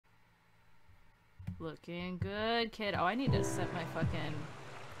Looking good, kid. Oh, I need to set my fucking...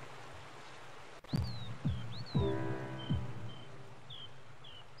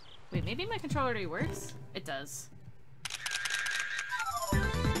 Wait, maybe my controller already works? It does.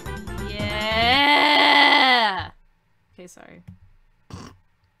 Yeah! Okay, sorry.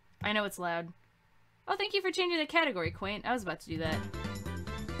 I know it's loud. Oh, thank you for changing the category, Quaint. I was about to do that.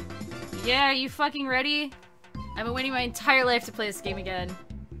 Yeah, are you fucking ready? I've been waiting my entire life to play this game again.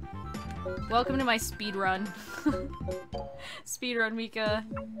 Welcome to my speedrun. Speedrun, Mika.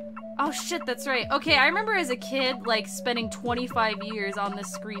 Oh shit, that's right. Okay, I remember as a kid, like, spending 25 years on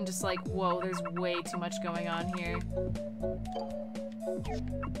this screen just like, whoa, there's way too much going on here.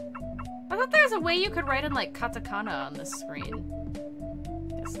 I thought there was a way you could write in, like, katakana on this screen.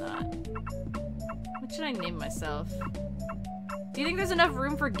 Guess not. What should I name myself? Do you think there's enough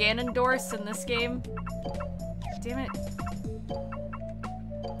room for Ganondorf in this game? Damn it.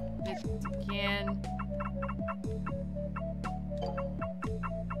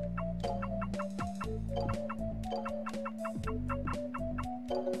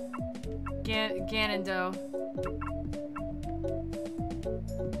 Ganondorf.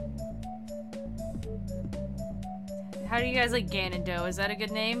 How do you guys like Ganondorf? Is that a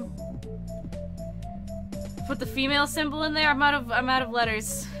good name? Put the female symbol in there. I'm out of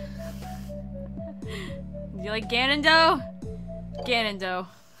letters. You like Ganondorf? Ganondorf.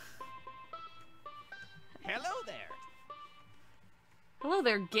 Hello there. Hello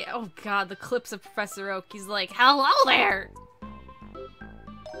there, oh god, the clips of Professor Oak. He's like, hello there!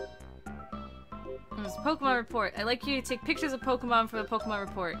 There's Pokemon Report. I'd like you to take pictures of Pokemon for the Pokemon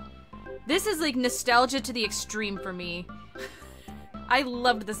Report. This is like nostalgia to the extreme for me. I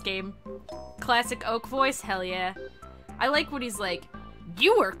loved this game. Classic Oak voice? Hell yeah. I like when he's like,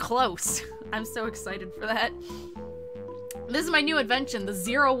 you were close. I'm so excited for that. This is my new invention, the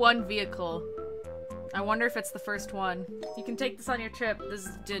 01 vehicle. I wonder if it's the first one. You can take this on your trip. This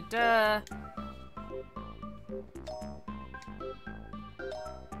is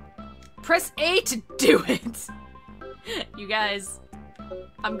Press A to do it! You guys,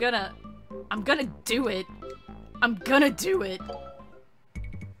 I'm gonna do it. I'm gonna do it.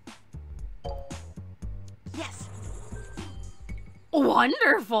 Yes.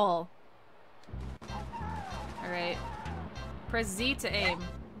 Wonderful! Alright. Press Z to aim.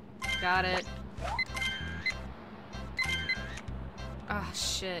 Got it. Oh,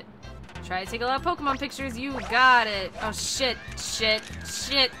 shit. Try to take a lot of Pokemon pictures. You got it. Oh, shit. Shit.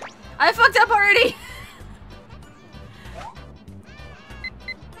 Shit. I fucked up already!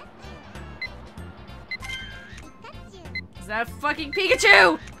 Is that a fucking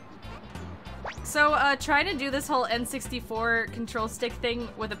Pikachu? So, trying to do this whole N64 control stick thing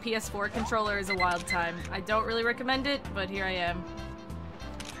with a PS4 controller is a wild time. I don't really recommend it, but here I am.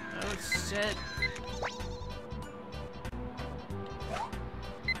 Oh, shit.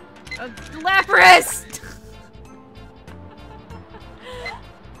 Lapras!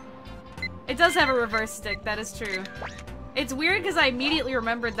 It does have a reverse stick, that is true. It's weird because I immediately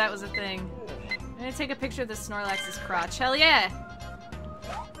remembered that was a thing. I'm gonna take a picture of this Snorlax's crotch. Hell yeah!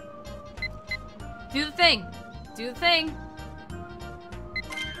 Do the thing! Do the thing!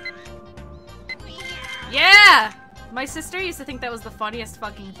 Yeah! My sister used to think that was the funniest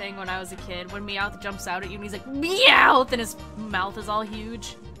fucking thing when I was a kid. When Meowth jumps out at you and he's like, Meowth! And his mouth is all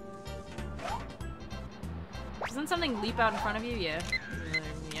huge. Doesn't something leap out in front of you? Yeah.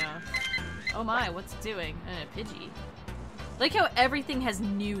 Yeah. Oh my, what's it doing? Pidgey. Like how everything has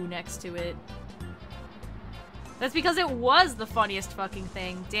new next to it. That's because it was the funniest fucking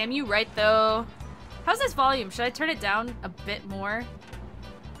thing. Damn you right though. How's this volume? Should I turn it down a bit more?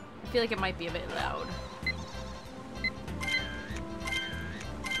 I feel like it might be a bit loud.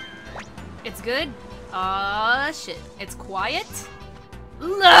 It's good? Aw, shit. It's quiet?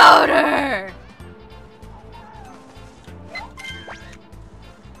 Louder!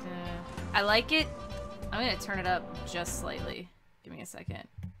 I like it. I'm gonna turn it up just slightly. Give me a second.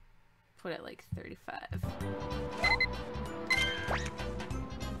 Put it like 35.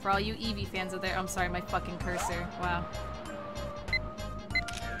 For all you Eevee fans out there, I'm sorry, my fucking cursor. Wow.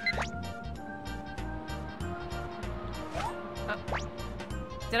 Oh.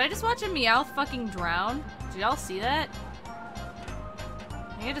 Did I just watch a Meowth fucking drown? Did y'all see that?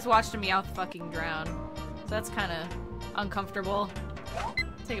 I think I just watched a Meowth fucking drown. So that's kind of uncomfortable.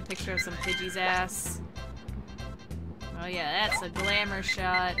 Take a picture of some Pidgey's ass. Oh yeah, that's a glamour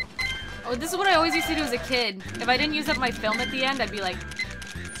shot. Oh, this is what I always used to do as a kid. If I didn't use up my film at the end, I'd be like,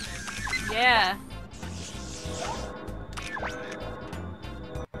 yeah.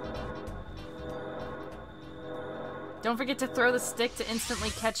 Don't forget to throw the stick to instantly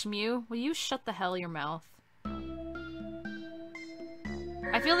catch Mew. Will you shut the hell your mouth?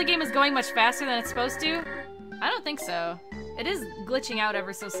 I feel the game is going much faster than it's supposed to. I don't think so. It is glitching out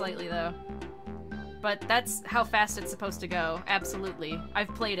ever so slightly, though. But that's how fast it's supposed to go. Absolutely. I've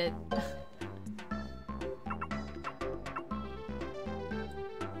played it.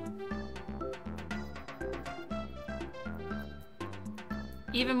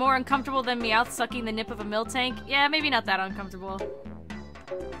 Even more uncomfortable than Meowth sucking the nip of a milk tank? Yeah, maybe not that uncomfortable.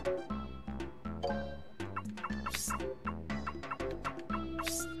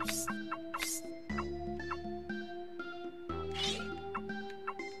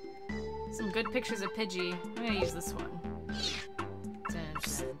 Some good pictures of Pidgey. I'm gonna use this one. Dun,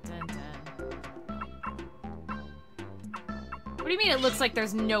 dun, dun, dun. What do you mean it looks like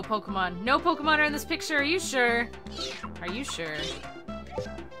there's no Pokemon? No Pokemon are in this picture, are you sure? Are you sure?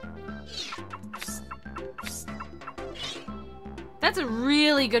 That's a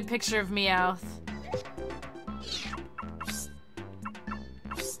really good picture of Meowth.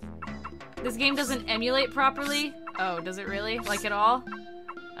 This game doesn't emulate properly? Oh, does it really? Like at all?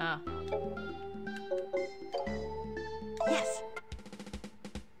 Oh. Yes.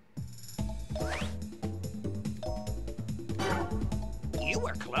 You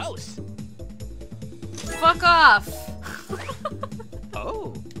were close. Fuck off!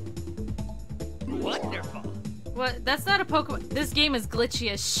 Oh. Wonderful. What? That's not a Pokemon. This game is glitchy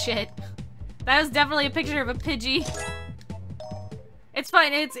as shit. That is definitely a picture of a Pidgey. It's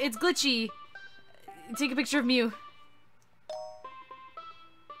fine. It's glitchy. Take a picture of Mew.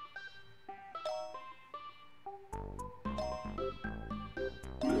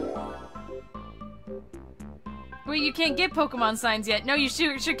 Wait, you can't get Pokemon signs yet. No, you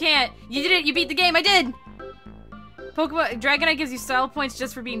sure can't. You did it. You beat the game. I did. Pokemon Dragonite gives you style points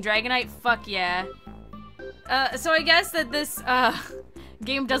just for being Dragonite. Fuck yeah. So I guess that this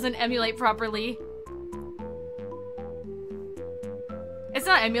game doesn't emulate properly. It's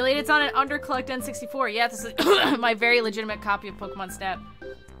not emulated. It's on an underclocked N64. Yeah, this is my very legitimate copy of Pokemon Snap.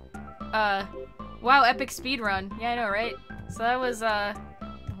 Wow, epic speedrun. Yeah, I know, right? So that was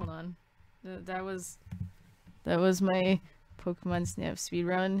hold on. That was my Pokemon Snap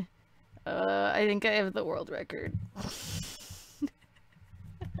speedrun. I think I have the world record.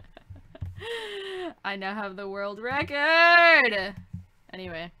 I now have the world record!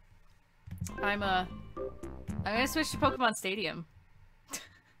 Anyway. I'm gonna switch to Pokemon Stadium.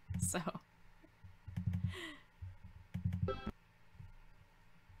 So.